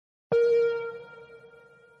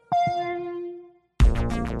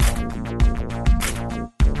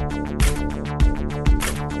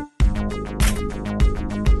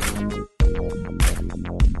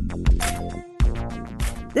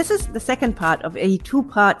This is the second part of a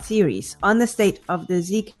two-part series on the state of the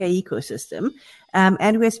ZK ecosystem.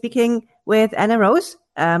 And we're speaking with Anna Rose,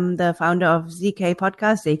 the founder of ZK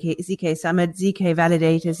Podcast, ZK Summit, ZK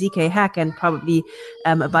Validator, ZK Hack, and probably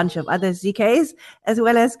a bunch of other ZKs, as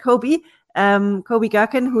well as Kobe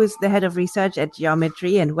Gherkin, who is the head of research at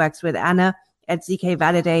Geometry and works with Anna at ZK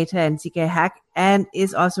Validator and ZK Hack, and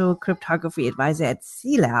is also a cryptography advisor at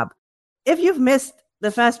C-Lab. If you've missed the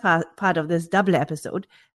first part of this double episode,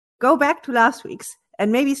 go back to last week's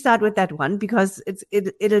and maybe start with that one, because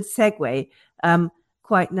it'll segue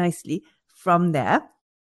quite nicely from there.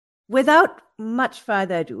 Without much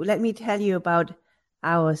further ado, let me tell you about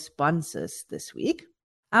our sponsors this week.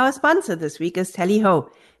 Our sponsor this week is Tallyho.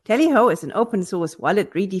 Tallyho is an open source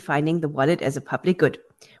wallet redefining the wallet as a public good.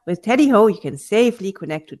 With Tallyho, you can safely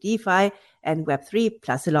connect to DeFi and Web3,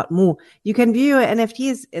 plus a lot more. You can view your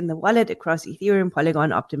NFTs in the wallet across Ethereum,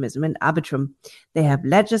 Polygon, Optimism, and Arbitrum. They have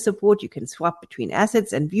ledger support. You can swap between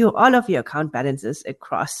assets and view all of your account balances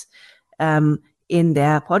across in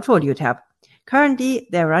their portfolio tab. Currently,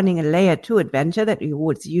 they're running a Layer 2 adventure that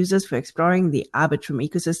rewards users for exploring the Arbitrum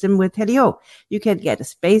ecosystem with Tallyho. You can get a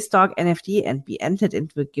Space Dog NFT and be entered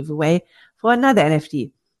into a giveaway for another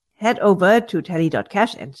NFT. Head over to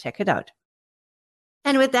tally.cash and check it out.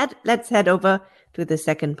 And with that, let's head over to the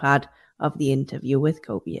second part of the interview with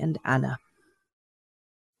Kobe and Anna.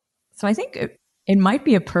 So I think it might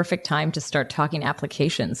be a perfect time to start talking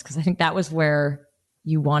applications, because I think that was where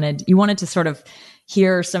you wanted to sort of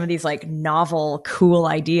hear some of these like novel, cool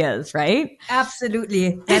ideas, right?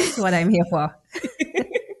 Absolutely. That's what I'm here for.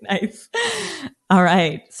 Nice. All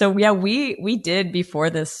right. So yeah, we did, before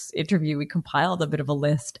this interview, we compiled a bit of a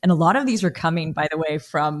list, and a lot of these are coming, by the way,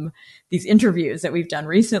 from these interviews that we've done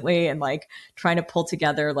recently, and like trying to pull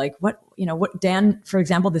together like what Dan, for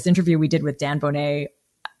example, this interview we did with Dan Boneh,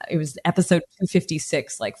 it was episode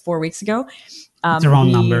 256, like 4 weeks ago. It's a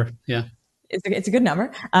wrong number. Yeah. It's a good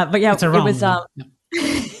number. But yeah, it's a wrong it was, yeah.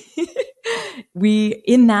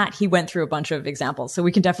 in that he went through a bunch of examples, so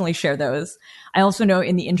we can definitely share those. I also know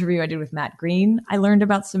in the interview I did with Matt Green, I learned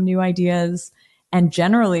about some new ideas. And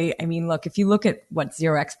generally, I mean, look, if you look at what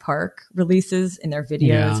 0xPark releases in their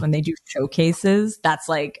videos, when they do showcases, that's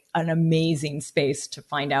like an amazing space to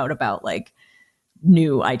find out about like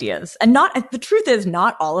new ideas. And the truth is,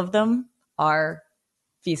 not all of them are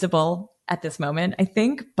feasible at this moment, I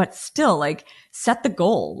think, but still, like, set the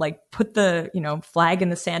goal, like put the, flag in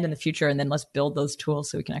the sand in the future, and then let's build those tools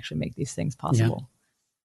so we can actually make these things possible.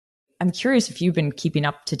 Yeah. I'm curious if you've been keeping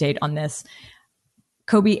up to date on this.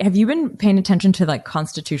 Kobe, have you been paying attention to like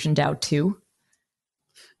Constitution DAO too?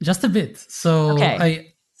 Just a bit. So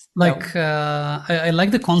okay. I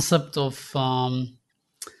like the concept of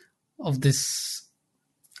this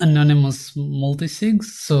anonymous multisigs.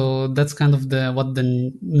 So that's kind of what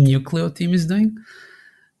the Nucleo team is doing.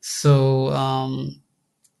 So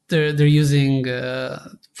they're using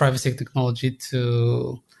privacy technology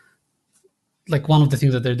to, like, one of the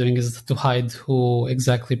things that they're doing is to hide who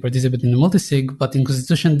exactly participated in the multisig. But in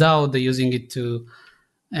Constitution DAO, they're using it to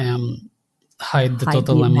hide the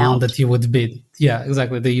total amount that you would bid. Yeah,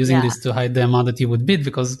 exactly. They're using this to hide the amount that you would bid,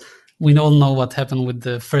 because we all know what happened with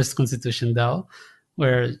the first Constitution DAO,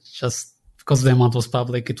 where just because the amount was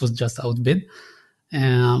public, it was just outbid.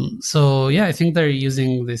 So yeah, I think they're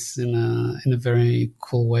using this in a very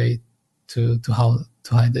cool way to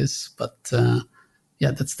hide this. But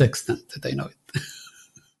yeah, that's the extent that I know it.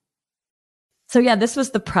 So yeah, this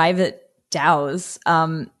was the private DAOs.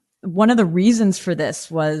 One of the reasons for this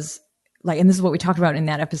was like, and this is what we talked about in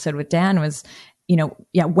that episode with Dan, was,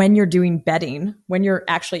 when you're doing betting, when you're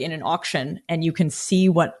actually in an auction and you can see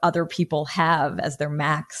what other people have as their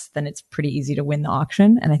max, then it's pretty easy to win the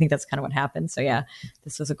auction. And I think that's kind of what happened. So yeah,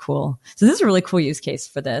 this is a really cool use case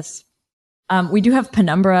for this. We do have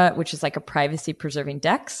Penumbra, which is like a privacy preserving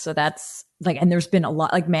DEX. So that's like, and there's been a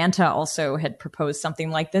lot, like Manta also had proposed something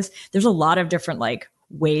like this. There's a lot of different like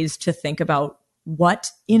ways to think about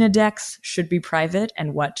what in a DEX should be private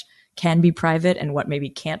and what can be private and what maybe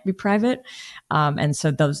can't be private. And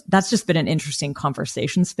so that's just been an interesting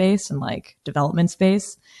conversation space and like development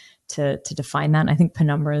space to define that. And I think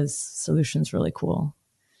Penumbra's solution is really cool.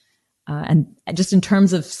 And just in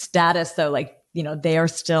terms of status though, like, they are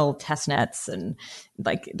still test nets, and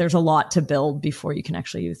like there's a lot to build before you can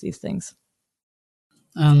actually use these things.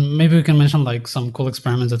 Maybe we can mention like some cool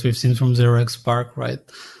experiments that we've seen from 0xPark, right?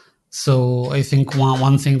 So I think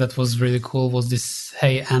one thing that was really cool was this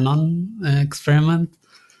Hey Anon experiment.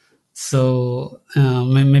 So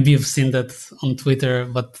maybe you've seen that on Twitter,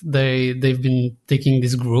 but they've been taking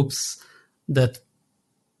these groups that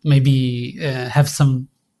maybe have some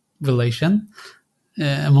relation,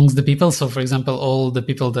 amongst the people. So, for example, all the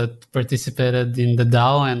people that participated in the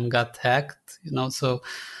DAO and got hacked, so,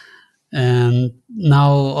 and now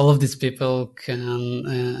all of these people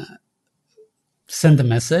can send a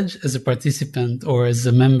message as a participant or as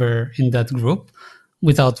a member in that group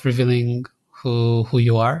without revealing who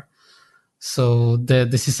you are. So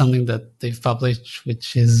this is something that they've published,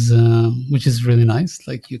 which is really nice.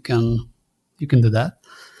 Like you can do that.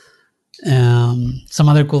 Some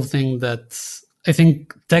other cool thing that I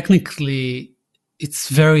think technically it's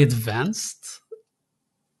very advanced.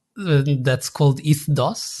 That's called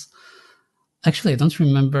ETH-DOS. Actually, I don't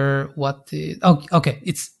remember what okay.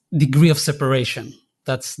 It's degree of separation.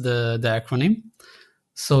 That's the acronym.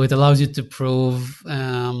 So it allows you to prove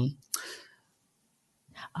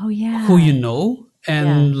who you know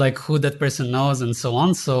and like who that person knows and so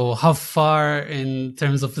on. So how far in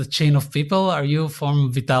terms of the chain of people are you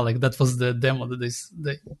from Vitalik? That was the demo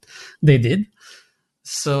that they did.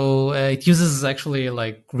 So it uses actually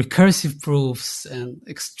like recursive proofs and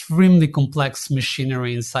extremely complex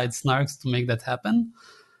machinery inside Snarks to make that happen,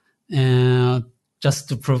 just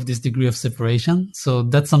to prove this degree of separation. So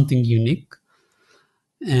that's something unique.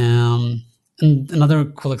 And another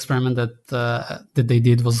cool experiment that they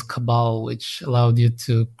did was Cabal, which allowed you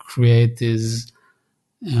to create these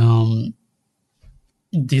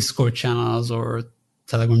Discord channels or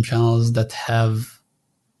Telegram channels that have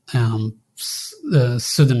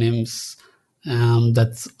pseudonyms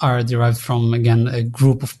that are derived from, again, a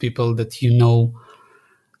group of people that you know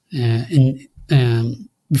in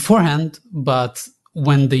beforehand, but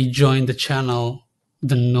when they join the channel,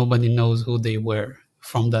 then nobody knows who they were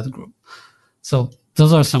from that group. So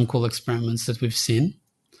those are some cool experiments that we've seen.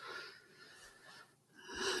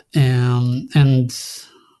 And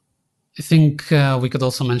I think we could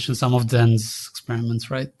also mention some of Dan's experiments,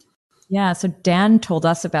 right? Yeah, so Dan told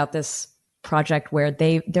us about this project where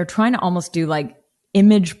they're trying to almost do like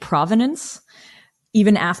image provenance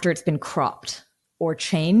even after it's been cropped or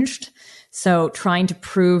changed. So trying to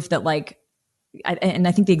prove that like, and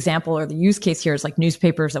I think the example or the use case here is like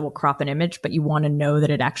newspapers that will crop an image, but you want to know that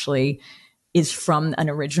it actually is from an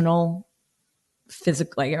original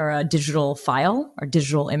physical or a digital file or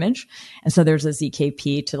digital image. And so there's a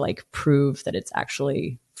ZKP to like prove that it's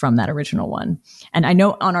actually from that original one. And I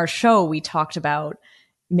know on our show, we talked about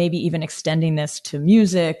maybe even extending this to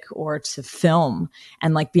music or to film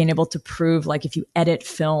and like being able to prove like if you edit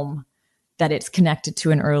film that it's connected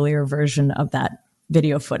to an earlier version of that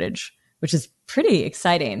video footage, which is pretty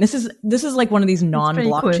exciting. This is like one of these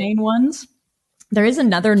non-blockchain ones. There is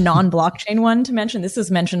another non-blockchain one to mention. This is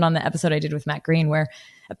mentioned on the episode I did with Matt Green, where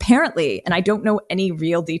apparently, and I don't know any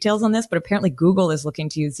real details on this, but apparently Google is looking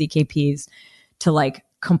to use ZKPs to like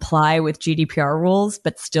comply with GDPR rules,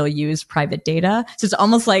 but still use private data. So it's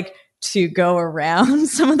almost like to go around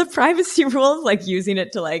some of the privacy rules, like using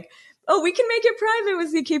it to like, oh, we can make it private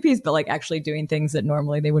with ZKPs, but like actually doing things that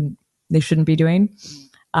normally they shouldn't be doing.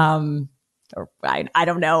 Or I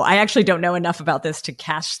don't know. I actually don't know enough about this to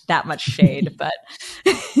cast that much shade, but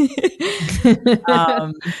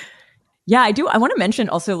yeah, I do. I want to mention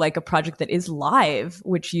also like a project that is live,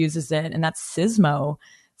 which uses it, and that's Sysmo.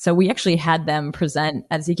 So we actually had them present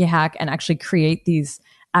at ZK and actually create these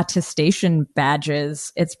attestation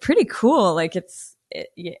badges. It's pretty cool. Like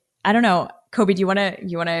I don't know. Kobe, do you want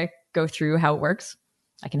to go through how it works?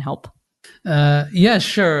 I can help. Yeah,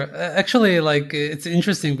 sure. Actually, like it's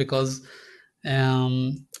interesting because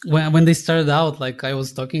when they started out, like I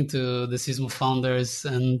was talking to the Sysmo founders,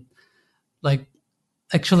 and like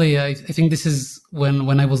actually I think this is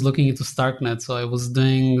when I was looking into Starknet. So I was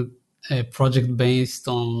doing a project based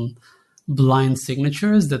on blind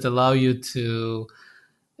signatures that allow you to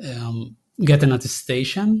get an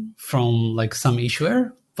attestation from like some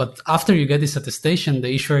issuer, but after you get this attestation,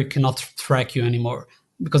 the issuer cannot track you anymore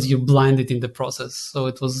because you blinded in the process. So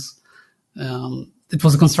it was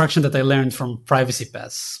a construction that I learned from Privacy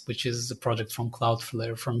Pass, which is a project from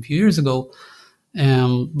Cloudflare from a few years ago.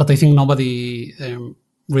 But I think nobody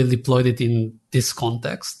really deployed it in this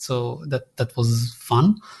context. So that was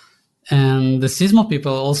fun. And the Sysmo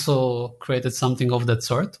people also created something of that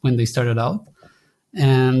sort when they started out.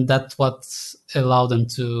 And that's what allowed them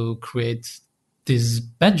to create these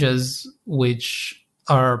badges, which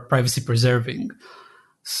are privacy preserving.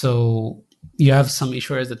 So you have some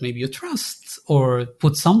issuers that maybe you trust or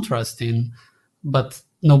put some trust in, but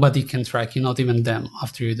nobody can track you, not even them,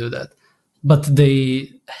 after you do that. But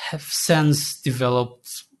they have since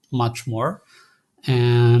developed much more,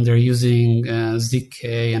 and they're using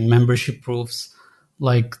ZK and membership proofs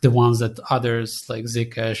like the ones that others like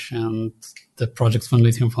Zcash and the projects from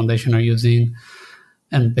Lithium Foundation are using,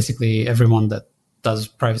 and basically everyone that does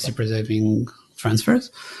privacy preserving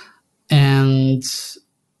transfers. And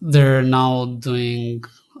they're now doing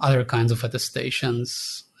other kinds of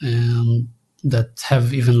attestations that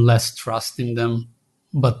have even less trust in them,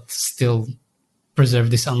 but still preserve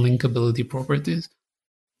these unlinkability properties.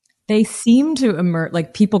 They seem to emerge,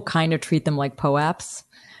 like people kind of treat them like POAPs,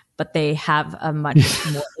 but they have a much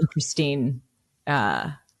more interesting,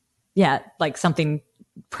 like something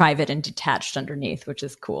private and detached underneath, which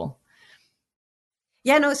is cool.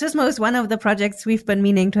 Yeah, no, Sysmo is one of the projects we've been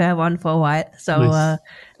meaning to have on for a while. So, Nice.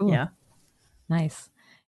 Yeah. Nice.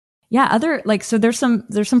 Yeah, so there's some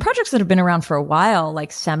projects that have been around for a while,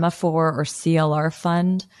 like Semaphore or CLR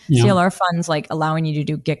Fund. Yeah. CLR Fund's like allowing you to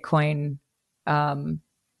do Gitcoin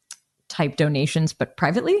type donations, but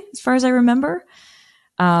privately, as far as I remember.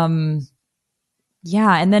 And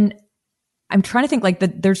then I'm trying to think like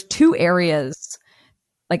there's two areas.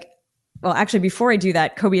 Well, actually, before I do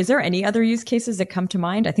that, Kobe, is there any other use cases that come to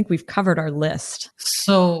mind? I think we've covered our list.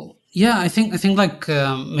 So yeah, I think like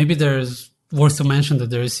maybe there's worth to mention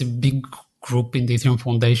that there is a big group in the Ethereum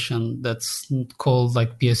Foundation that's called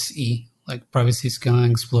like PSE, like Privacy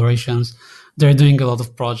Scaling Explorations. They're doing a lot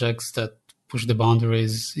of projects that push the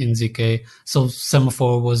boundaries in ZK. So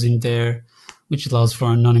Semaphore was in there, which allows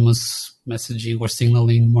for anonymous messaging or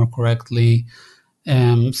signaling more correctly.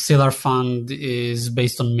 CLR Fund is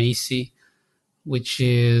based on Macy, which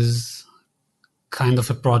is kind of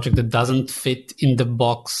a project that doesn't fit in the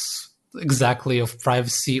box exactly of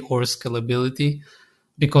privacy or scalability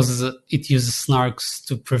because it uses snarks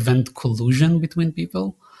to prevent collusion between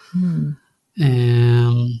people.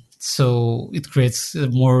 So it creates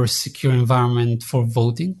a more secure environment for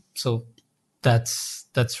voting. So that's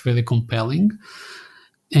really compelling.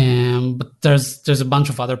 But there's a bunch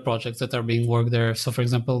of other projects that are being worked there. So, for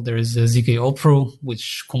example, there is a ZK Opro,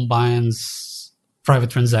 which combines private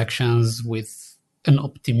transactions with an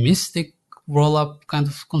optimistic rollup kind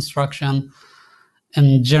of construction.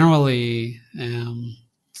 And generally,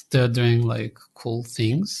 they're doing like cool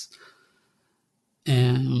things.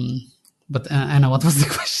 But Anna, what was the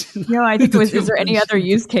question? No, I think it was, is there any other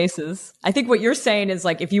use cases? I think what you're saying is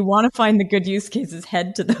like, if you want to find the good use cases,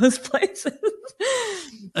 head to those places.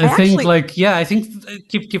 I think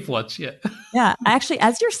keep watch. Yeah. Yeah. Actually,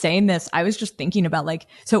 as you're saying this, I was just thinking about like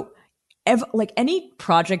any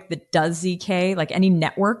project that does ZK, like any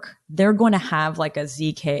network, they're going to have like a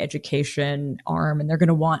ZK education arm and they're going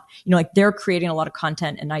to want, like they're creating a lot of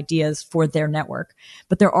content and ideas for their network.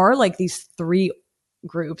 But there are like these three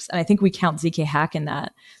groups, and I think we count ZK Hack in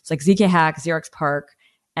that. It's like ZK Hack, Xerox PARC,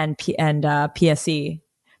 and PSE.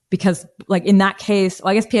 Because like in that case,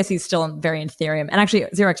 well, I guess PSE is still very in Ethereum, and actually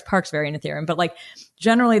Xerox PARC's very in Ethereum. But like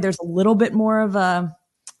generally, there's a little bit more of a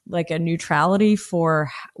neutrality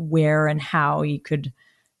for where and how you could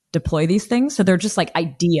deploy these things. So they're just like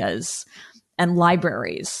ideas and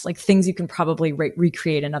libraries, like things you can probably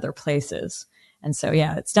recreate in other places. And so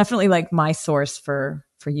yeah, it's definitely like my source for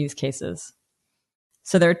use cases.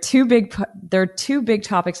 So there are two big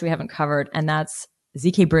topics we haven't covered, and that's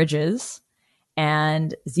ZK Bridges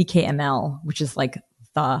and ZKML, which is like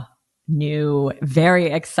the new, very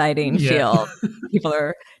exciting field people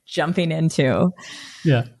are jumping into.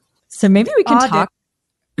 Yeah. So maybe we can talk.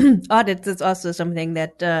 Audits is also something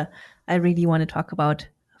that I really want to talk about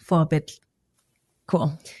for a bit.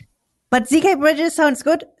 Cool. But ZK Bridges sounds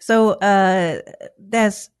good. So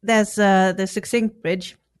there's the Succinct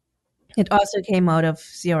Bridge. It also came out of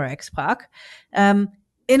Xerox PARC.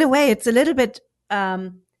 In a way, it's a little bit...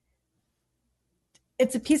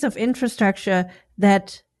 it's a piece of infrastructure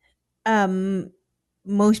that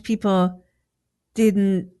most people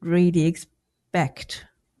didn't really expect,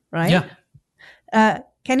 right? Yeah.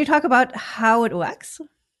 Can you talk about how it works?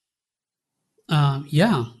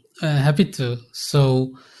 Happy to.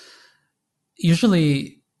 So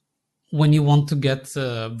usually when you want to get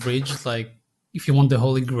a bridge, like if you want the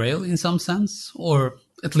Holy Grail in some sense, or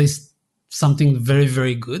at least something very,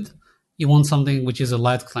 very good, you want something which is a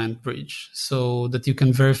light client bridge so that you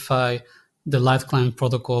can verify the light client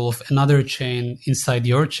protocol of another chain inside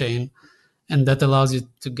your chain. And that allows you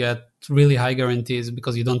to get really high guarantees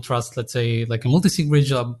because you don't trust, let's say, like a multi-sig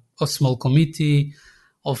bridge, a small committee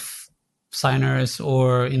of signers,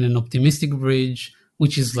 or in an optimistic bridge,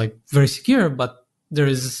 which is like very secure, but there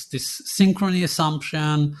is this synchrony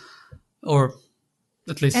assumption, or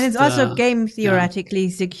at least, and it's also game theoretically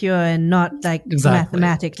secure and not like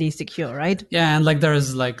mathematically secure, right? Yeah, and like there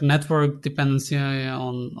is like network dependency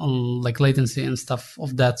on like latency and stuff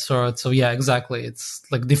of that sort. So yeah, exactly. It's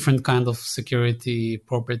like different kind of security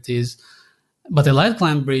properties, But a light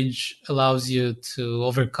client bridge allows you to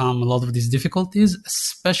overcome a lot of these difficulties,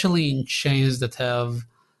 especially in chains that have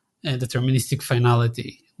a deterministic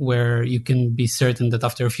finality, where you can be certain that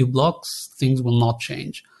after a few blocks, things will not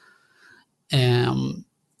change.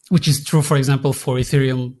 Which is true, for example, for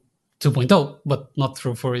Ethereum 2.0, but not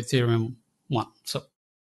true for Ethereum 1.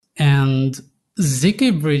 And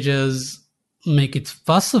ZK bridges make it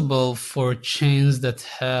possible for chains that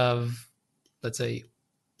have, let's say,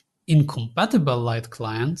 incompatible light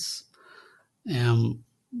clients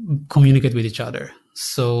communicate with each other.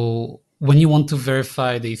 So when you want to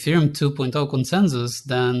verify the Ethereum 2.0 consensus,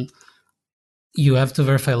 then you have to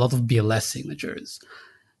verify a lot of BLS signatures.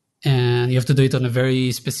 And you have to do it on a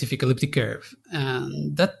very specific elliptic curve.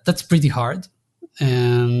 And that's pretty hard.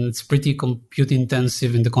 And it's pretty compute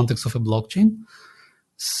intensive in the context of a blockchain.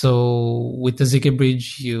 So with the ZK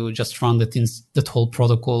bridge, you just run that whole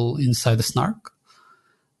protocol inside the snark.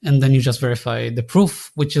 And then you just verify the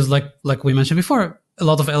proof, which is like we mentioned before, a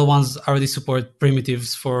lot of L1s already support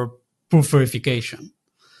primitives for proof verification.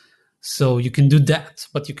 So you can do that,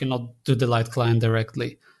 but you cannot do the light client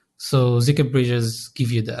directly. So ZK bridges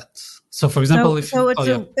give you that. So for example, it's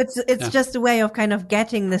just a way of kind of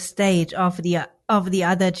getting the state of the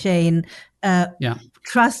other chain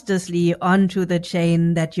trustlessly onto the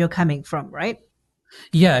chain that you're coming from, right?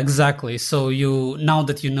 Yeah, exactly. So now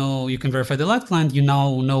that you can verify the light client, you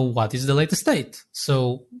now know what is the latest state.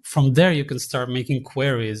 So from there, you can start making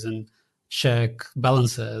queries and check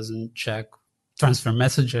balances and check transfer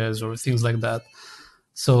messages or things like that.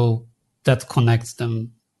 So that connects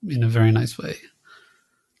them in a very nice way.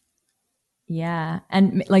 Yeah.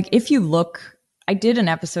 And like, if you look, I did an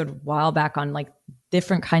episode a while back on like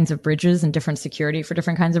different kinds of bridges and different security for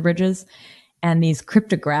different kinds of bridges. And these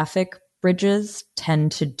cryptographic bridges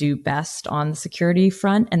tend to do best on the security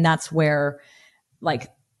front. And that's where like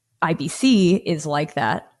IBC is like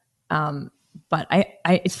that. But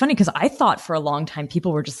it's funny because I thought for a long time,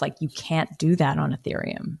 people were just like, you can't do that on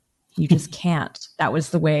Ethereum. You just can't. That was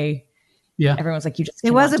the way. Yeah, everyone's like, you just.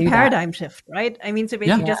 It was a paradigm shift, right? I mean, so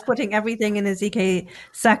basically, just putting everything in a ZK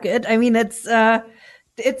socket. I mean, it's kind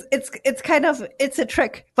of a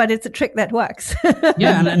trick, but it's a trick that works.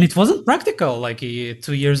 Yeah, and it wasn't practical like 2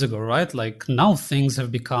 years ago, right? Like now things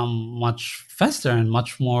have become much faster and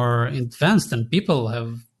much more advanced, and people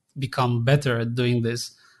have become better at doing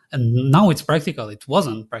this. And now it's practical. It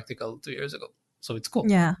wasn't practical 2 years ago. So it's cool.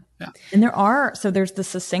 Yeah. And there's the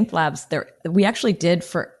Succinct Labs there. We actually did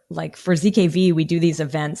for ZKV, we do these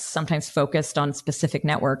events sometimes focused on specific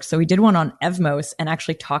networks. So we did one on Evmos and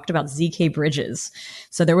actually talked about ZK bridges.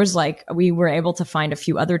 So there was we were able to find a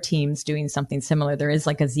few other teams doing something similar. There is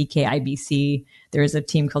like a ZK IBC. There is a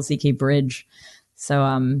team called ZK Bridge.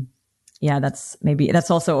 So,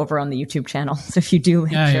 that's also over on the YouTube channel. So if you do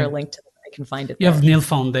share a link to it, I can find it. You have Neil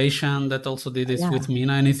Foundation that also did this with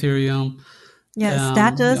Mina and Ethereum. Yeah,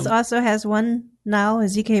 Status also has one now, a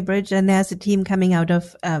ZK Bridge, and there's a team coming out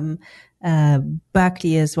of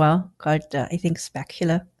Berkeley as well called, I think,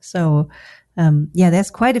 Specular. So, there's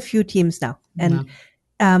quite a few teams now. And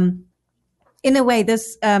in a way,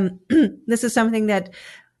 this this is something that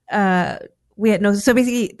we had noticed. So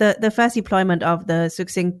basically, the first deployment of the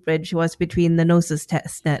Succinct Bridge was between the Gnosis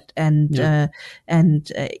testnet and Goerli,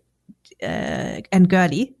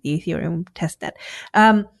 the Ethereum testnet.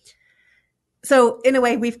 So in a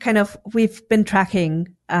way, we've been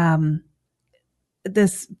tracking,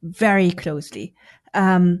 this very closely.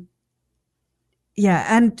 But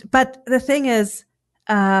the thing is,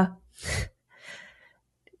 and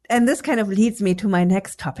this kind of leads me to my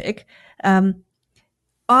next topic.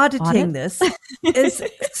 Auditing this is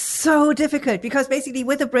so difficult because basically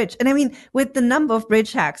with a bridge, and I mean, with the number of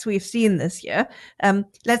bridge hacks we've seen this year,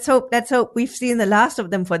 let's hope we've seen the last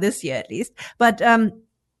of them for this year at least. But,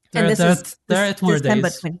 there are 8 more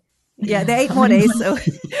days. Yeah, there are 8 more days, so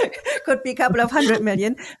could be a couple of 100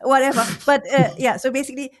 million, whatever. But so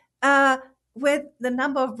basically, with the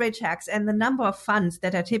number of bridge hacks and the number of funds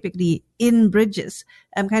that are typically in bridges,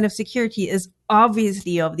 kind of security is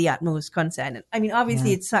obviously of the utmost concern. I mean,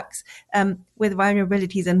 obviously it sucks with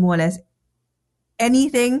vulnerabilities and more or less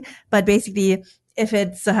anything, but basically if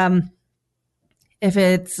it's a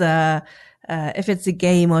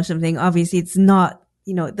game or something, obviously it's not.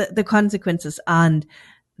 The consequences aren't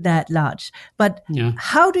that large. But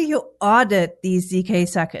how do you audit these ZK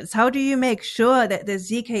circuits? How do you make sure that the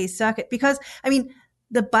ZK circuit, because I mean,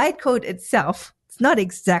 the bytecode itself, it's not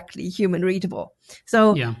exactly human readable.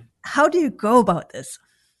 So how do you go about this?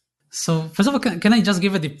 So first of all, can I just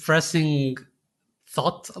give a depressing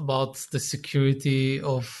thought about the security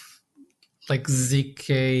of like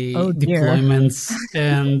ZK dear. deployments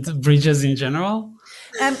and bridges in general?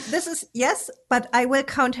 This is yes, but I will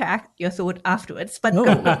counteract your thought afterwards. But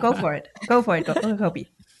go for it. Go for it, Kobe.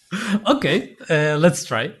 Okay, let's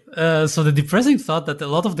try. So the depressing thought that a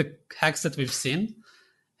lot of the hacks that we've seen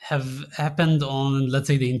have happened on, let's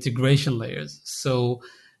say, the integration layers. So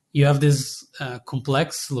you have these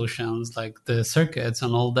complex solutions like the circuits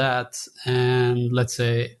and all that, and let's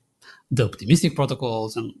say the optimistic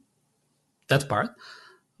protocols and that part.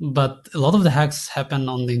 But a lot of the hacks happen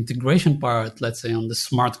on the integration part, let's say on the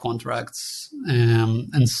smart contracts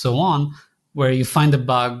and so on, where you find a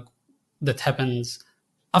bug that happens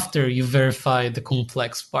after you verify the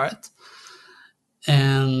complex part.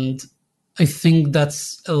 And I think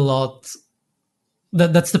that's a lot,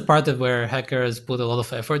 that's the part of where hackers put a lot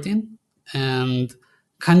of effort in. And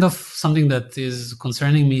kind of something that is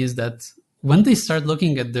concerning me is that when they start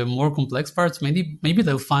looking at the more complex parts, maybe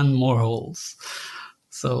they'll find more holes.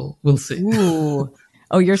 So we'll see. Ooh.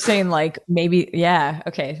 Oh, you're saying like maybe, yeah.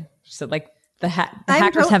 Okay. So like the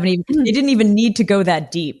hackers they didn't even need to go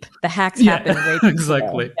that deep. The hacks happen way too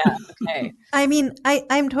exactly. Yeah. Okay. I mean,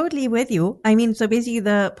 I'm totally with you. I mean, so basically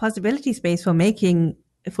the possibility space for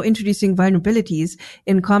introducing vulnerabilities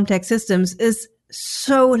in complex systems is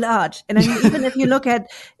so large. And I mean, even if you look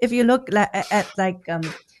at like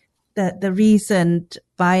the recent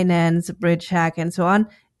Binance bridge hack and so on,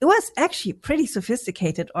 it was actually pretty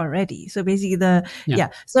sophisticated already. So basically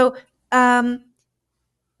So,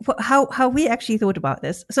 how we actually thought about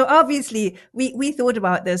this. So obviously we thought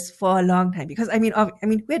about this for a long time because I mean,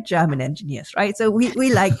 we're German engineers, right? So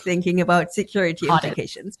we like thinking about security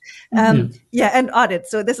implications. And audits.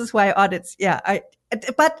 So this is why audits,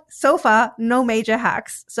 but so far, no major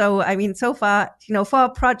hacks. So, I mean, so far, for a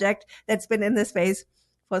project that's been in this space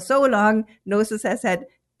for so long, Gnosis has had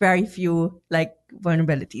very few like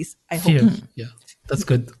vulnerabilities. I hope. Yeah, that's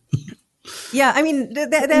good. Yeah, I mean,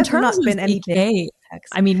 there's not been anything.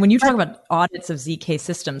 I mean, when you talk about audits of ZK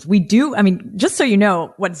systems, we do, I mean, just so you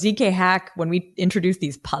know, what ZK hack, when we introduce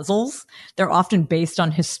these puzzles, they're often based on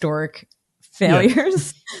historic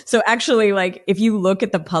failures. Yeah. So actually, like, if you look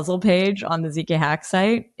at the puzzle page on the ZK hack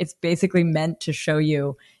site, it's basically meant to show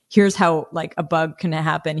you, here's how like a bug can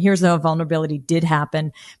happen. Here's how a vulnerability did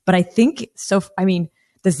happen. But I think,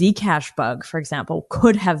 the Zcash bug, for example,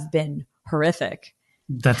 could have been horrific.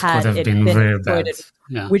 That could have been very bad.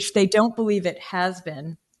 Which they don't believe it has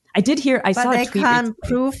been. I saw a tweet. But they can't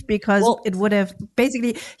prove because it would have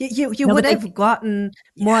basically you would have gotten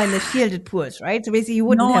more in the shielded pools, right? So basically you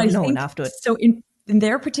wouldn't have known afterwards. So in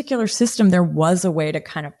their particular system, there was a way to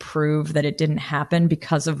kind of prove that it didn't happen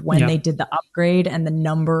because of when they did the upgrade and the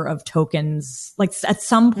number of tokens. Like at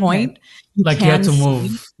some point, you had to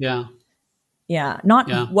move. Yeah,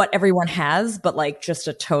 not what everyone has, but like just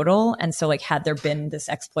a total. And so like had there been this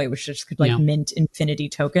exploit which just could like mint infinity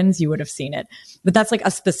tokens, you would have seen it. But that's like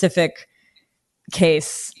a specific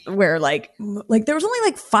case where like there was only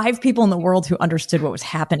like 5 people in the world who understood what was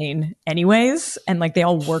happening anyways. And like they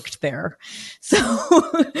all worked there. So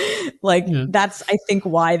like that's, I think,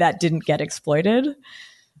 why that didn't get exploited.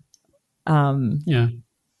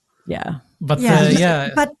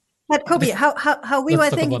 But Kobe, how we were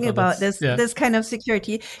thinking about this kind of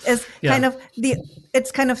security is kind of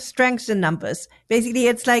it's kind of strengths in numbers. Basically,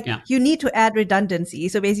 it's like you need to add redundancy.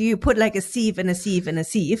 So basically, you put like a sieve and a sieve and a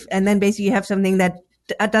sieve, and then basically you have something that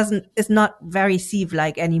is not very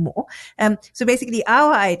sieve-like anymore. So basically,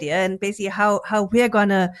 our idea and basically how we're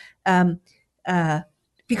gonna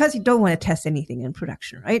because you don't want to test anything in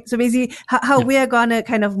production, right? So basically, how we're gonna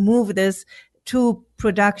kind of move this to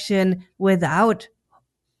production without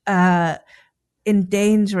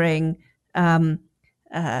endangering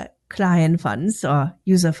client funds or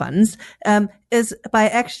user funds is by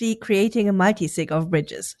actually creating a multi-sig of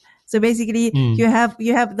bridges. So basically, you have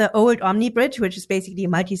the old Omni bridge, which is basically a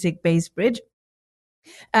multi-sig based bridge.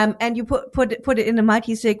 And you put it in a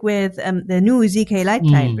multi-sig with the new ZK Light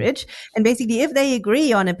Client bridge. And basically, if they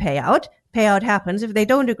agree on a payout happens. If they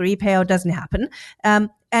don't agree, payout doesn't happen.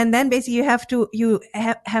 And then basically you have to,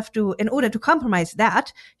 in order to compromise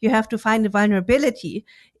that, you have to find a vulnerability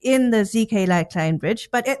in the ZK Light Client bridge.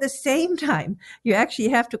 But at the same time, you actually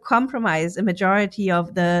have to compromise a majority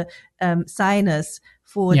of the signers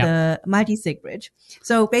for the multi-sig bridge.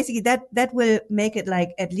 So basically that will make it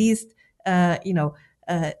like at least,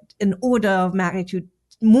 an order of magnitude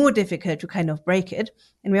more difficult to kind of break it.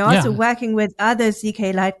 And we're also working with other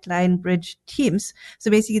ZK Light Client bridge teams.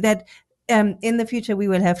 So basically that in the future, we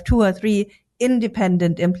will have 2 or 3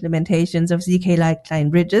 independent implementations of ZK Light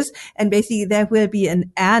Client bridges. And basically there will be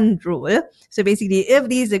an AND rule. So basically if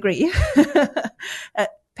these agree,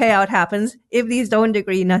 payout happens. If these don't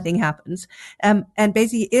agree, nothing happens. And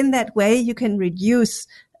basically in that way, you can reduce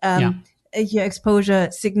your exposure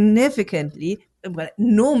significantly, well,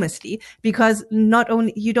 enormously, because not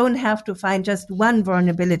only you don't have to find just one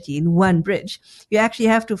vulnerability in one bridge. You actually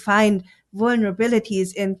have to find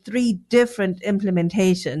vulnerabilities in 3 different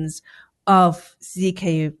implementations of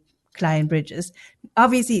ZK client bridges.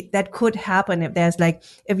 Obviously, that could happen if there's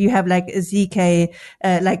if you have a ZK,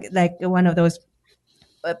 like one of those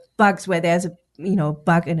bugs where there's a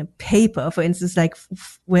bug in a paper, for instance,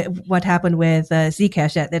 what happened with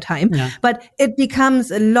Zcash at the time. Yeah. But it becomes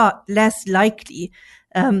a lot less likely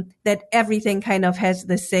that everything kind of has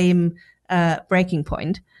the same breaking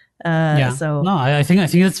point. So no, I think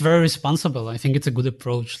it's very responsible. I think it's a good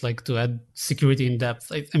approach, to add security in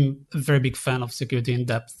depth. I'm a very big fan of security in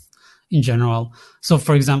depth in general. So,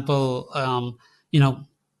 for example,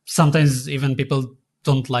 sometimes even people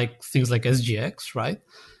don't like things like SGX, right?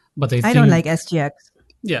 But I don't like SGX.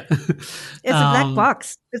 Yeah, it's a black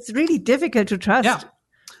box. It's really difficult to trust. Yeah.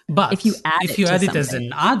 But if you add it as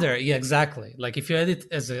another, exactly. If you add it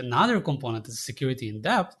as another component as security in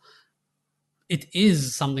depth, it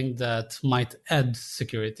is something that might add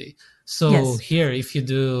security. So here, if you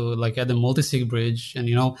do add a multi-sig bridge, and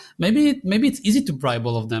maybe it's easy to bribe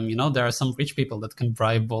all of them. There are some rich people that can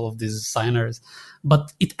bribe all of these signers,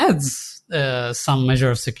 but it adds some measure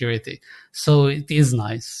of security. So it is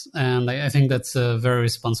nice, and I think that's a very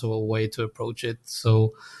responsible way to approach it.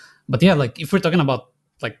 So, but yeah, if we're talking about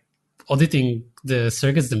auditing the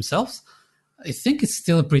circuits themselves, I think it's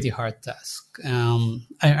still a pretty hard task.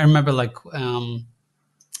 I remember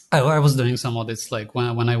I was doing some audits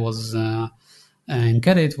when I was in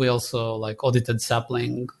Keddit. We also audited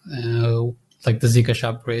Sapling, the Zcash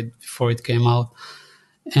upgrade before it came out,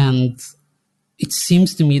 and it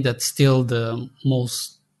seems to me that still the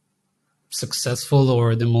most successful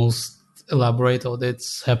or the most elaborate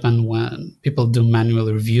audits happen when people do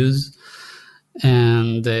manual reviews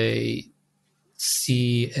and they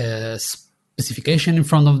see a specification in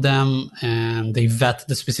front of them and they vet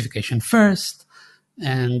the specification first,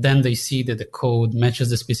 and then they see that the code matches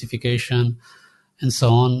the specification and so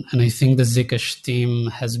on. And I think the Zcash team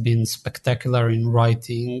has been spectacular in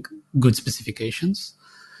writing good specifications.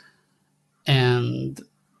 And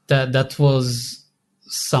that was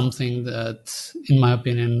something that, in my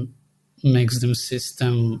opinion, makes them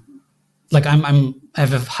system, I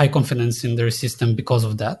have a high confidence in their system because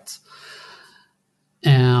of that.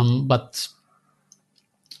 But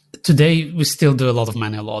today we still do a lot of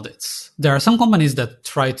manual audits. There are some companies that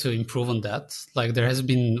try to improve on that. There has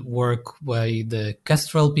been work by the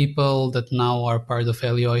Kestrel people that now are part of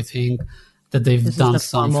Helio, I think, that they've done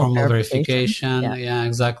some formal verification. Yeah,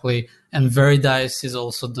 exactly. And Veridice is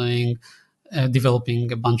also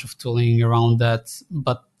developing a bunch of tooling around that,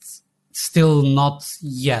 but still not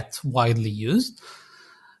yet widely used.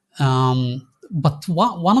 But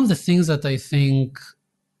one of the things that I think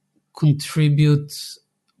contributes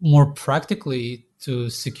more practically to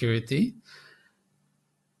security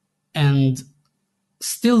and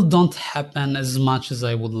still don't happen as much as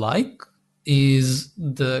I would like is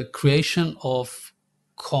the creation of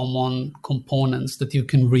common components that you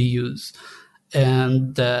can reuse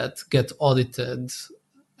and that get audited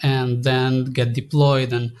and then get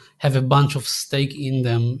deployed and have a bunch of stake in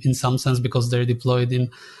them in some sense because they're deployed in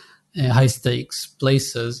high stakes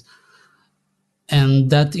places. And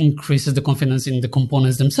that increases the confidence in the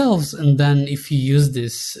components themselves. And then if you use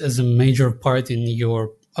this as a major part in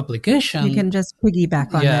your application, you can just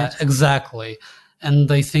piggyback on that. Yeah, exactly.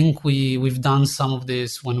 And I think we've done some of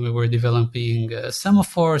this when we were developing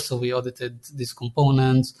Semaphore. So we audited these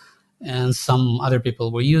components and some other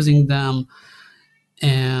people were using them.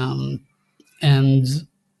 And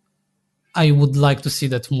I would like to see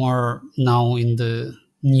that more now in the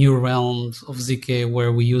new realms of ZK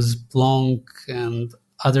where we use Plonk and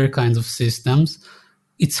other kinds of systems.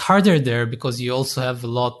 It's harder there because you also have a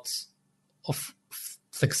lot of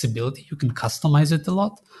flexibility. You can customize it a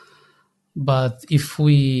lot. But if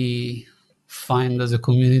we find as a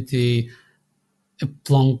community a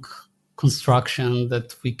Plonk construction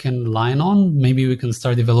that we can line on, maybe we can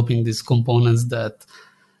start developing these components that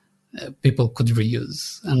people could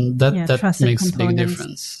reuse. And that makes a big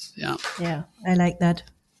difference. Yeah, I like that.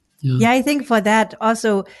 Yeah, I think for that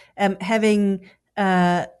also having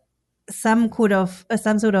some sort of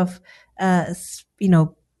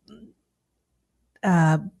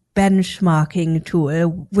benchmarking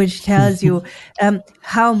tool which tells you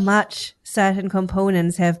how much certain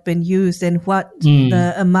components have been used and what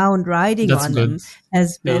the amount riding on them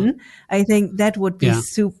has been. I think that would be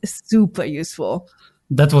super useful.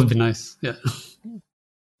 That would be nice. Yeah.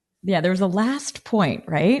 Yeah, there's a last point,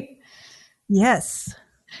 right? Yes.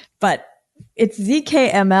 But it's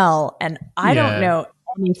ZKML, and I don't know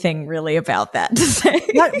anything really about that to say.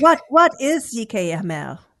 What is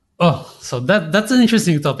ZKML? Oh, so that's an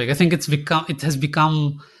interesting topic. I think it has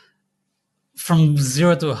become from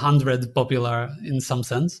 0 to 100 popular in some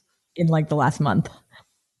sense. In like the last month.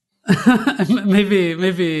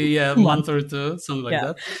 maybe a month or two, something like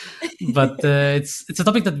that. But it's a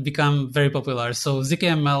topic that become very popular. So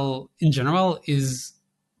ZKML in general is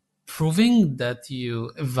proving that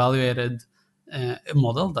you evaluated a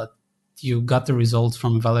model, that you got the results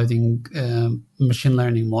from evaluating a machine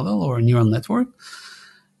learning model or a neural network,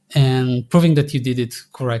 and proving that you did it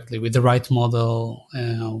correctly with the right model,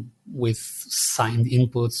 with signed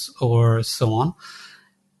inputs or so on.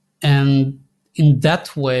 And in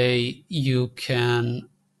that way, you can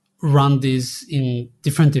run this in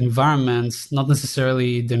different environments, not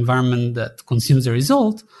necessarily the environment that consumes the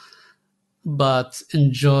result, but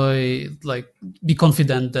be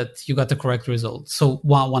confident that you got the correct result. So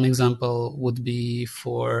one example would be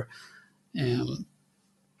for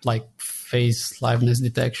like face liveness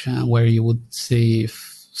detection, where you would see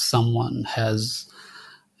if someone has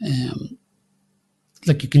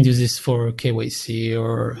like you can use this for KYC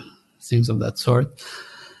or things of that sort.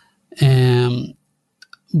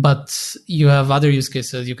 But you have other use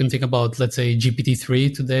cases. You can think about, let's say,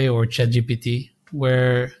 GPT-3 today or ChatGPT,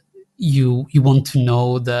 where you want to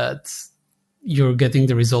know that you're getting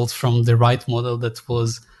the results from the right model that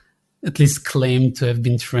was at least claimed to have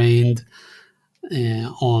been trained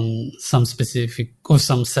on some specific or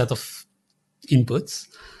some set of inputs.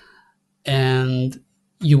 And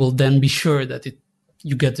you will then be sure that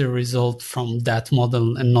you get the result from that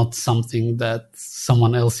model and not something that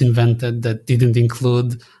someone else invented that didn't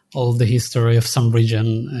include all the history of some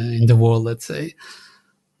region in the world, let's say.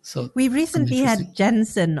 So we recently had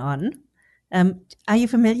Jensen on. Are you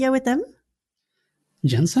familiar with them?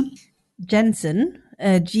 Jensen? Jensen,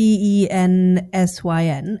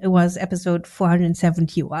 Gensyn. It was episode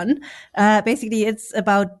 471. Basically, it's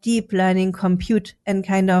about deep learning compute and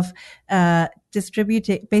kind of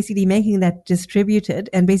distributed, basically making that distributed.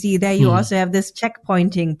 And basically there you also have this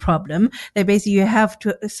checkpointing problem that basically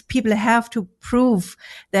people have to prove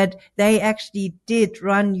that they actually did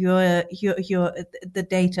run the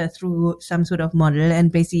data through some sort of model and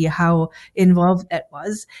basically how involved that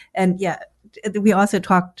was. And yeah, we also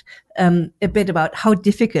talked a bit about how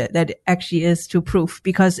difficult that actually is to prove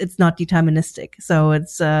because it's not deterministic. So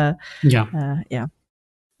it's yeah.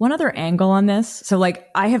 One other angle on this. So like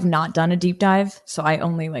I have not done a deep dive. So I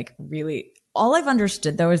only all I've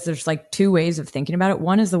understood though is there's like two ways of thinking about it.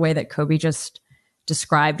 One is the way that Kobe just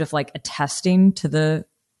described of like attesting to the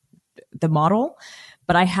model.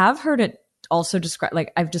 But I have heard it also described,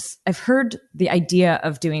 like I've heard the idea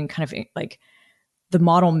of doing kind of like the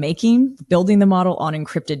model building the model on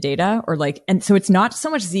encrypted data and so it's not so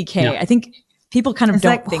much ZK. Yeah. I think people kind of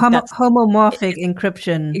don't think that's homomorphic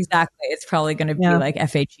encryption. Exactly. It's probably going to be like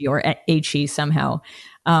FHE or HE somehow.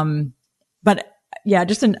 But yeah,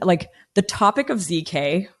 just like the topic of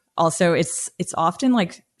ZK also, it's often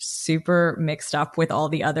like super mixed up with all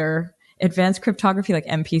the other advanced cryptography like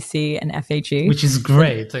MPC and FHE. Which is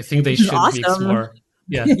great. I think they should mix more.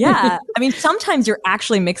 Yeah. Yeah. I mean, sometimes you're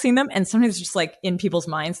actually mixing them and sometimes just like in people's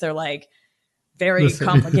minds, they're like, very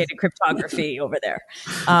complicated cryptography over there.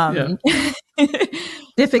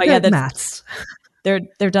 Difficult maths.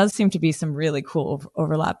 There does seem to be some really cool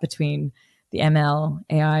overlap between the ML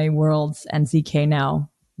AI worlds and ZK now,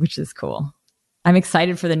 which is cool. I'm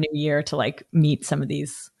excited for the new year to like meet some of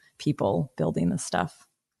these people building this stuff.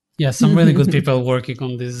 Yeah, some really good people working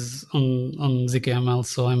on this on ZKML.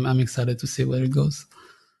 So I'm excited to see where it goes.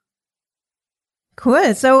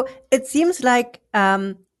 Cool. So it seems like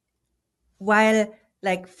while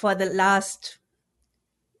like for the last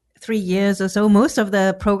 3 years or so, most of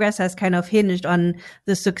the progress has kind of hinged on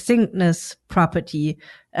the succinctness property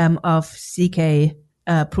of ZK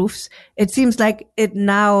proofs. It seems like it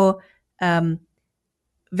now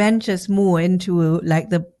ventures more into like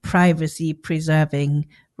the privacy preserving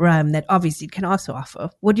realm that obviously it can also offer.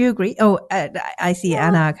 Would you agree? Oh, I see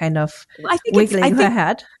Anna kind of wiggling her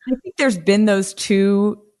head. I think there's been those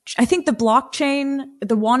two. I think the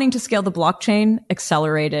wanting to scale the blockchain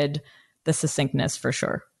accelerated the succinctness for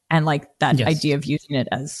sure. And like that idea of using it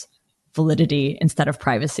as validity instead of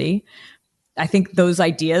privacy. I think those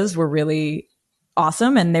ideas were really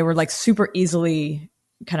awesome and they were like super easily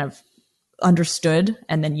kind of understood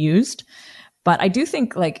and then used. But I do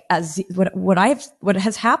think like what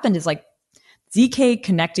has happened is like ZK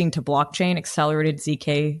connecting to blockchain accelerated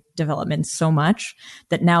ZK development so much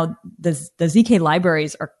that now the ZK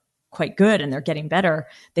libraries are quite good and they're getting better,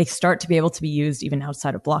 they start to be able to be used even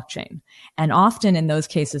outside of blockchain. And often in those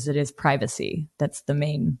cases, it is privacy that's the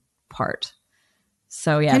main part.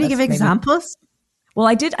 So yeah. Can you give examples? Well,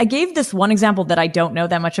 I gave this one example that I don't know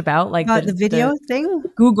that much about, like the video thing.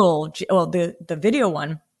 Google, well, the video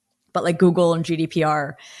one, but like Google and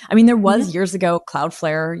GDPR. I mean, there was years ago,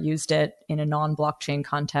 Cloudflare used it in a non-blockchain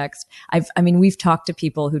context. We've talked to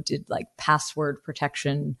people who did like password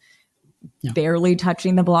protection, barely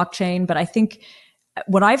touching the blockchain. But I think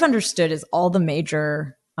what I've understood is all the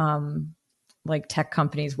major like tech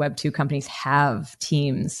companies, Web2 companies have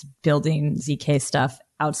teams building ZK stuff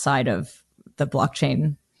outside of the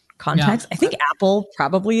blockchain context. I think Apple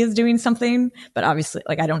probably is doing something, but obviously,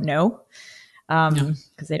 like, I don't know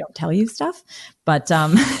because they don't tell you stuff. But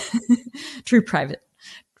true private,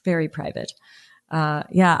 very private.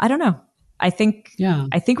 I don't know. I think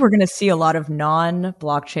we're going to see a lot of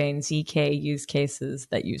non-blockchain ZK use cases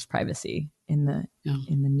that use privacy in the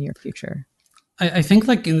near future. I think,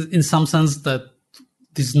 like, in some sense, that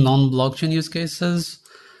these non-blockchain use cases,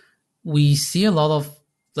 we see a lot of,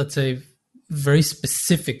 let's say, very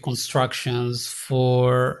specific constructions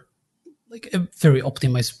for like a very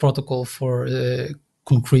optimized protocol for a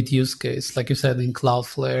concrete use case, like you said, in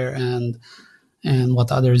Cloudflare and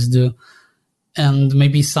what others do. And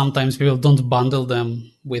maybe sometimes people don't bundle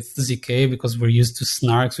them with ZK because we're used to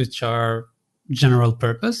snarks, which are general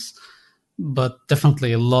purpose. But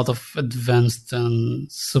definitely a lot of advanced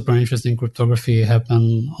and super interesting cryptography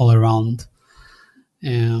happen all around.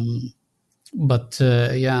 But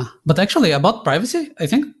actually about privacy, I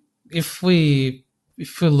think if we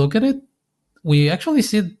look at it, we actually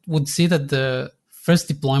would see that the first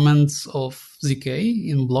deployments of ZK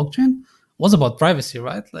in blockchain was about privacy,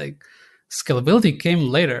 right? Like scalability came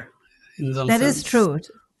later in some sense. That is true.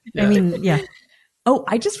 I mean, yeah. Oh,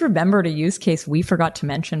 I just remembered a use case we forgot to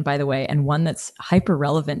mention, by the way, and one that's hyper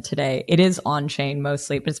relevant today. It is on chain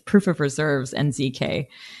mostly, but it's proof of reserves and ZK.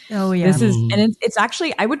 Oh yeah. This is, and it's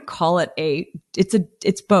actually, I would call it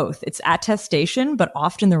it's both. It's attestation, but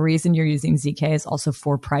often the reason you're using ZK is also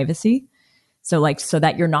for privacy. So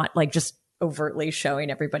that you're not like just overtly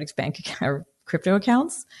showing everybody's bank account or crypto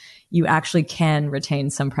accounts. You actually can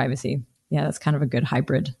retain some privacy. Yeah, that's kind of a good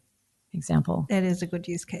hybrid example. That is a good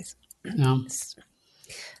use case. Yeah.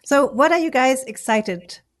 So what are you guys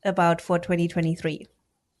excited about for 2023?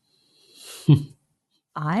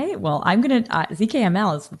 I'm going to,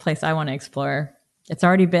 ZKML is the place I want to explore. It's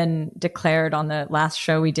already been declared on the last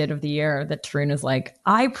show we did of the year that Tarun is like,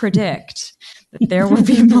 I predict that there will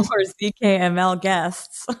be more ZKML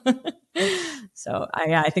guests. So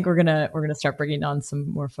I think we're going to start bringing on some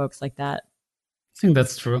more folks like that. I think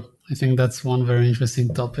that's true. I think that's one very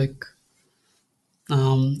interesting topic.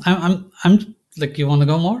 I'm like, you want to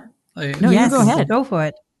go more? Yes, go ahead. Go for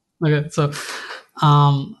it. Okay, so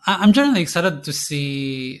I'm generally excited to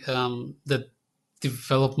see the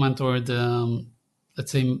development or the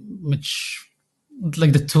let's say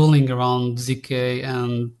like the tooling around ZK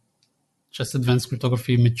and just advanced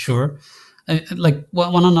cryptography mature. Like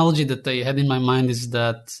one analogy that I had in my mind is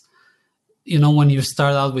that, you know, when you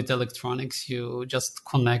start out with electronics, you just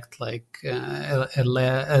connect like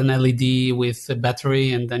an LED with a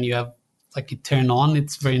battery, and then you have like it turn on.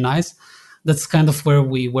 It's very nice. That's kind of where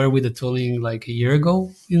we were with the tooling like a year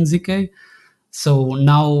ago in ZK. So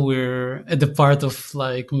now we're at the part of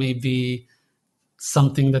like maybe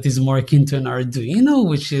something that is more akin to an Arduino,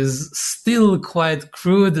 which is still quite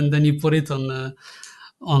crude, and then you put it on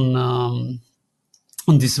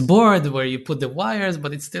this board where you put the wires,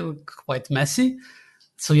 but it's still quite messy.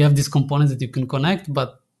 So you have these components that you can connect,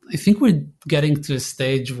 but I think we're getting to a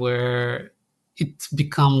stage where it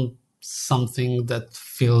becomes something that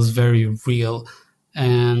feels very real,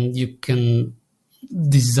 and you can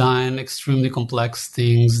design extremely complex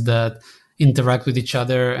things that interact with each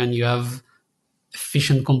other, and you have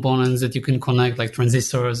efficient components that you can connect, like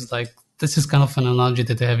transistors. Like, this is kind of an analogy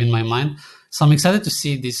that I have in my mind. So I'm excited to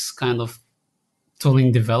see this kind of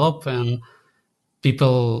tooling develop and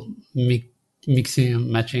people mixing and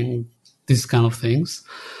matching these kind of things.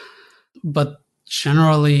 But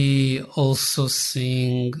generally also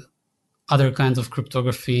seeing other kinds of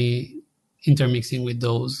cryptography intermixing with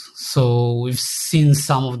those. So we've seen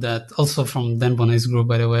some of that also from Dan Bonet's group,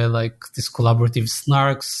 by the way, like this collaborative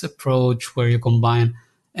snarks approach where you combine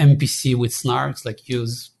MPC with snarks, like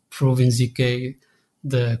use prove in ZK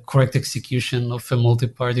the correct execution of a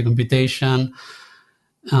multi-party computation.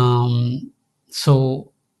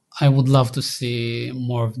 So I would love to see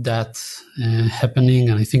more of that happening,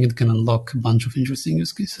 and I think it can unlock a bunch of interesting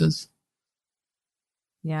use cases.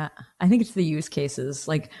 Yeah, I think it's the use cases.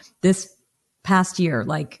 Like this past year,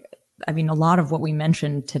 like I mean, a lot of what we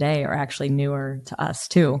mentioned today are actually newer to us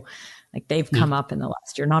too. Like they've come up in the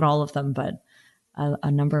last year, not all of them, but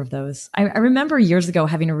a number of those. I remember years ago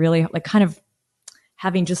having a really like kind of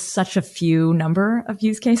having just such a few number of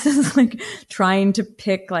use cases, like trying to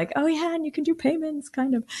pick like, oh yeah, and you can do payments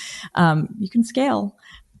kind of, you can scale.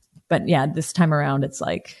 But yeah, this time around, it's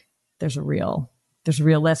like, there's a real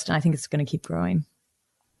list, and I think it's going to keep growing.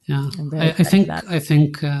 Yeah, I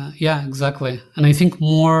think, yeah, exactly. And I think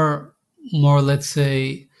more, let's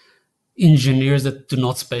say, engineers that do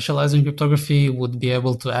not specialize in cryptography would be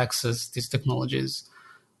able to access these technologies,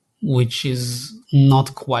 which is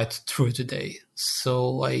not quite true today.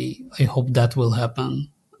 So I hope that will happen,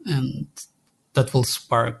 and that will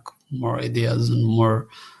spark more ideas and more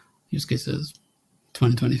use cases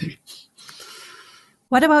 2023.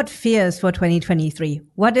 What about fears for 2023?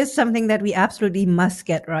 What is something that we absolutely must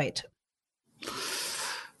get right?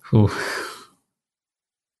 Ooh.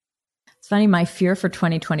 It's funny, my fear for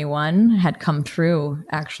 2021 had come true,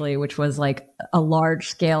 actually, which was like a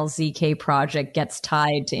large-scale ZK project gets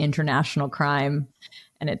tied to international crime,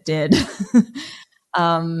 and it did.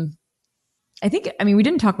 I mean, we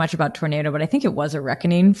didn't talk much about Tornado, but I think it was a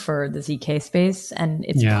reckoning for the ZK space, and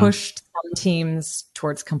it's pushed some teams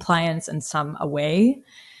towards compliance and some away.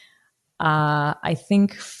 I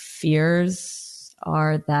think fears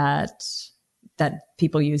are that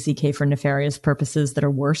people use ZK for nefarious purposes that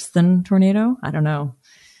are worse than Tornado. I don't know.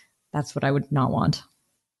 That's what I would not want.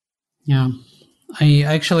 Yeah, I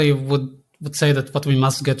actually would say that what we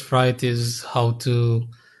must get right is how to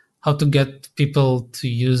get people to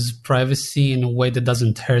use privacy in a way that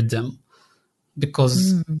doesn't hurt them.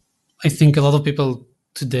 Because I think a lot of people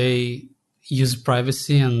today use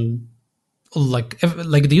privacy and like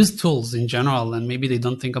they use tools in general, and maybe they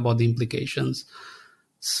don't think about the implications.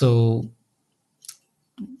 So,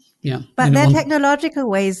 yeah. But there are technological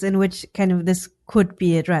ways in which kind of this could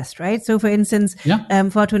be addressed, right? So, for instance,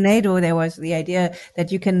 for Tornado, there was the idea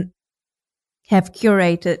that you can have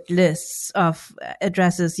curated lists of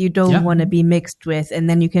addresses you don't want to be mixed with, and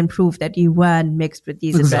then you can prove that you weren't mixed with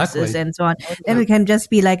these addresses and so on. Then it can just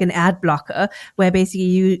be like an ad blocker where basically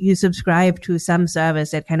you subscribe to some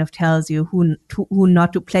service that kind of tells you who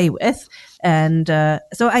not to play with. And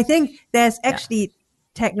so I think there's actually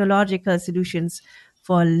technological solutions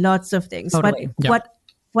for lots of things. Totally. But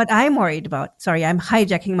what I'm worried about, sorry, I'm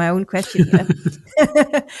hijacking my own question here.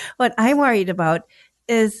 What I'm worried about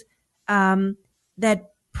is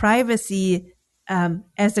that privacy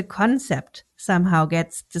as a concept somehow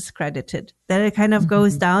gets discredited, that it kind of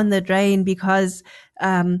goes down the drain because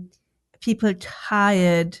people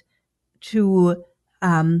tied to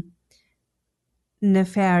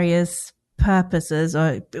nefarious purposes,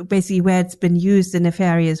 or basically where it's been used in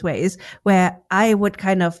nefarious ways, where I would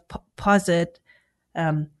kind of posit,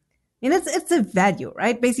 it's a value,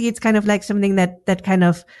 right? Basically, it's kind of like something that kind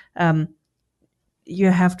of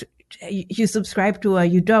you subscribe to or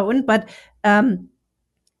you don't. But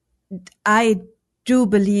I do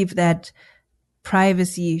believe that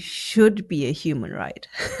privacy should be a human right.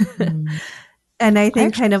 And I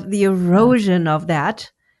think kind of the erosion of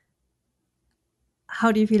that.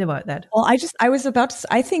 How do you feel about that? Well, I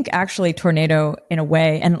think actually Tornado in a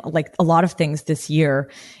way, and like a lot of things this year,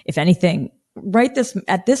 if anything,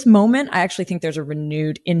 at this moment, I actually think there's a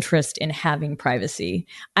renewed interest in having privacy.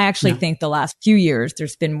 I actually think the last few years,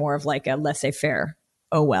 there's been more of like a laissez-faire.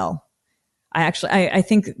 Oh, well, I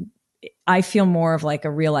think I feel more of like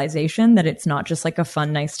a realization that it's not just like a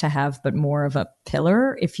fun, nice to have, but more of a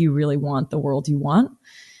pillar if you really want the world you want.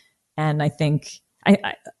 And I think,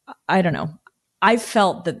 I don't know. I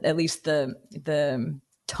felt that at least the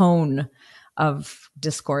tone of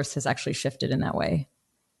discourse has actually shifted in that way.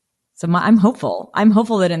 So I'm hopeful. I'm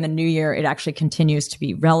hopeful that in the new year, it actually continues to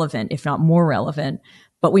be relevant, if not more relevant,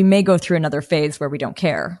 but we may go through another phase where we don't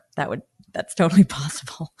care. That's totally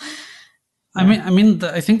possible.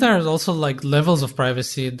 I think there are also like levels of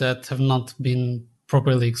privacy that have not been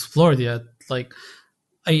properly explored yet. Like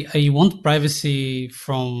I want privacy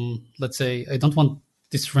from, let's say, I don't want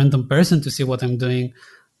this random person to see what I'm doing,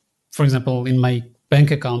 for example, in my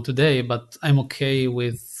bank account today, but I'm okay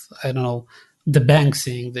with, I don't know, the bank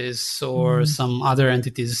seeing this or some other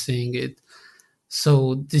entities seeing it.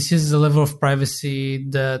 So this is a level of privacy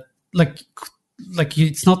that like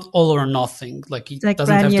it's not all or nothing. Like it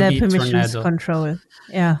doesn't have to be permissions Tornado control.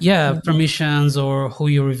 Permissions or who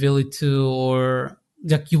you reveal it to, or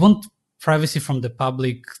like you want privacy from the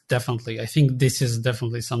public. Definitely, I think this is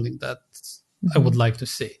definitely something that I would like to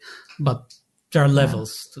see, but there are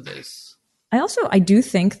levels to this. I do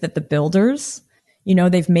think that the builders,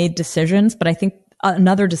 they've made decisions, but I think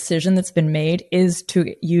another decision that's been made is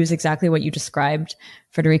to use exactly what you described,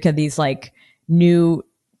 Frederica, these like new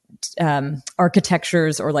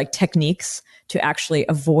architectures or like techniques to actually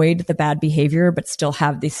avoid the bad behavior, but still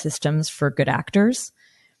have these systems for good actors.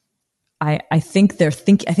 I think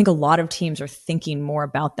a lot of teams are thinking more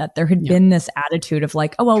about that. There had been this attitude of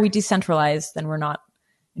like, oh, well, we decentralize, then we're not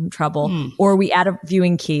in trouble, or we add a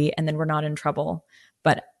viewing key and then we're not in trouble.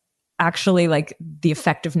 But actually, like, the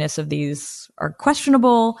effectiveness of these are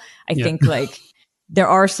questionable. I think like there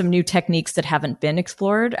are some new techniques that haven't been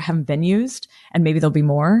explored, haven't been used, and maybe there'll be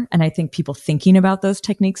more. And I think people thinking about those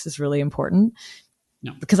techniques is really important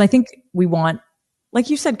because I think we want, like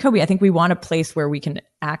you said, Kobe, I think we want a place where we can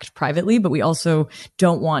act privately, but we also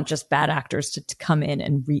don't want just bad actors to come in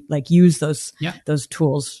and use those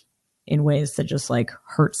tools in ways that just like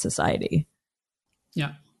hurt society.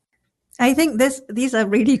 Yeah. I think these are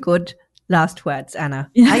really good last words, Anna.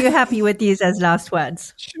 Are you happy with these as last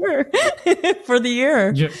words? Sure. For the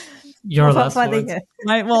year. Your last words. The year.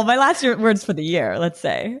 My last words for the year, let's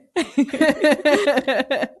say.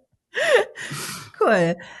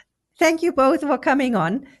 Cool. Thank you both for coming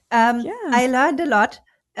on. I learned a lot.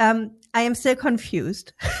 I am still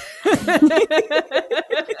confused.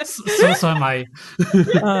 So am I.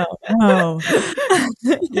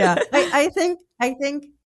 Yeah. I think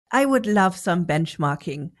I would love some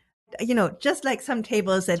benchmarking. You know, just like some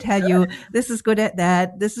tables that tell you this is good at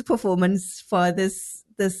that, this is performance for this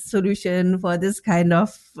solution for this kind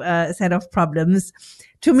of set of problems.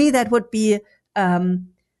 To me, that would be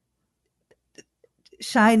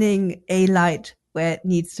shining a light where it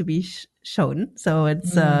needs to be shown. So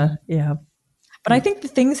it's But I think the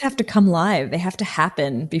things have to come live. They have to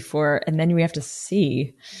happen before, and then we have to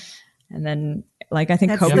see. And then, like I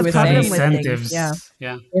think Kobe was saying, incentives.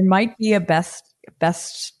 There might be a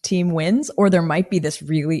best team wins, or there might be this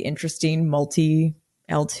really interesting multi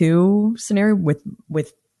L2 scenario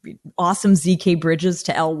with awesome ZK bridges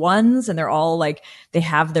to L1s, and they're all like, they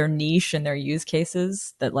have their niche and their use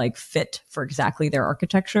cases that like fit for exactly their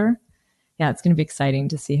architecture. Yeah, it's going to be exciting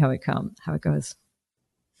to see how it goes.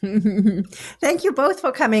 Thank you both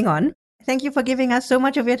for coming on. Thank you for giving us so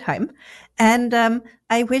much of your time. And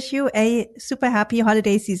I wish you a super happy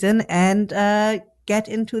holiday season and get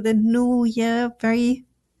into the new year very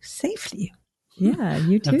safely. Yeah,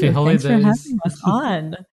 you too. Happy holidays. Thanks for having us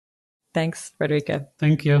on. Thanks, Frederica.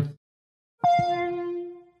 Thank you.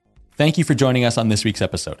 Thank you for joining us on this week's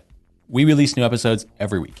episode. We release new episodes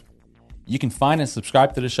every week. You can find and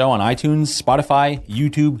subscribe to the show on iTunes, Spotify,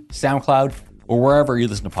 YouTube, SoundCloud, or wherever you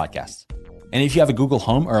listen to podcasts. And if you have a Google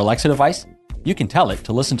Home or Alexa device, you can tell it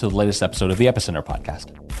to listen to the latest episode of the Epicenter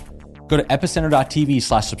podcast. Go to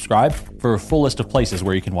epicenter.tv/subscribe for a full list of places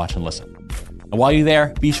where you can watch and listen. And while you're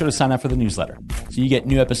there, be sure to sign up for the newsletter so you get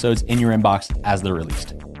new episodes in your inbox as they're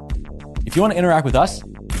released. If you want to interact with us,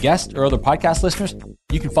 the guests, or other podcast listeners,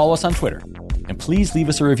 you can follow us on Twitter. And please leave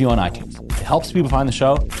us a review on iTunes. It helps people find the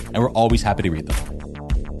show, and we're always happy to read them.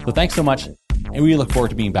 So thanks so much, and we look forward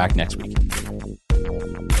to being back next week.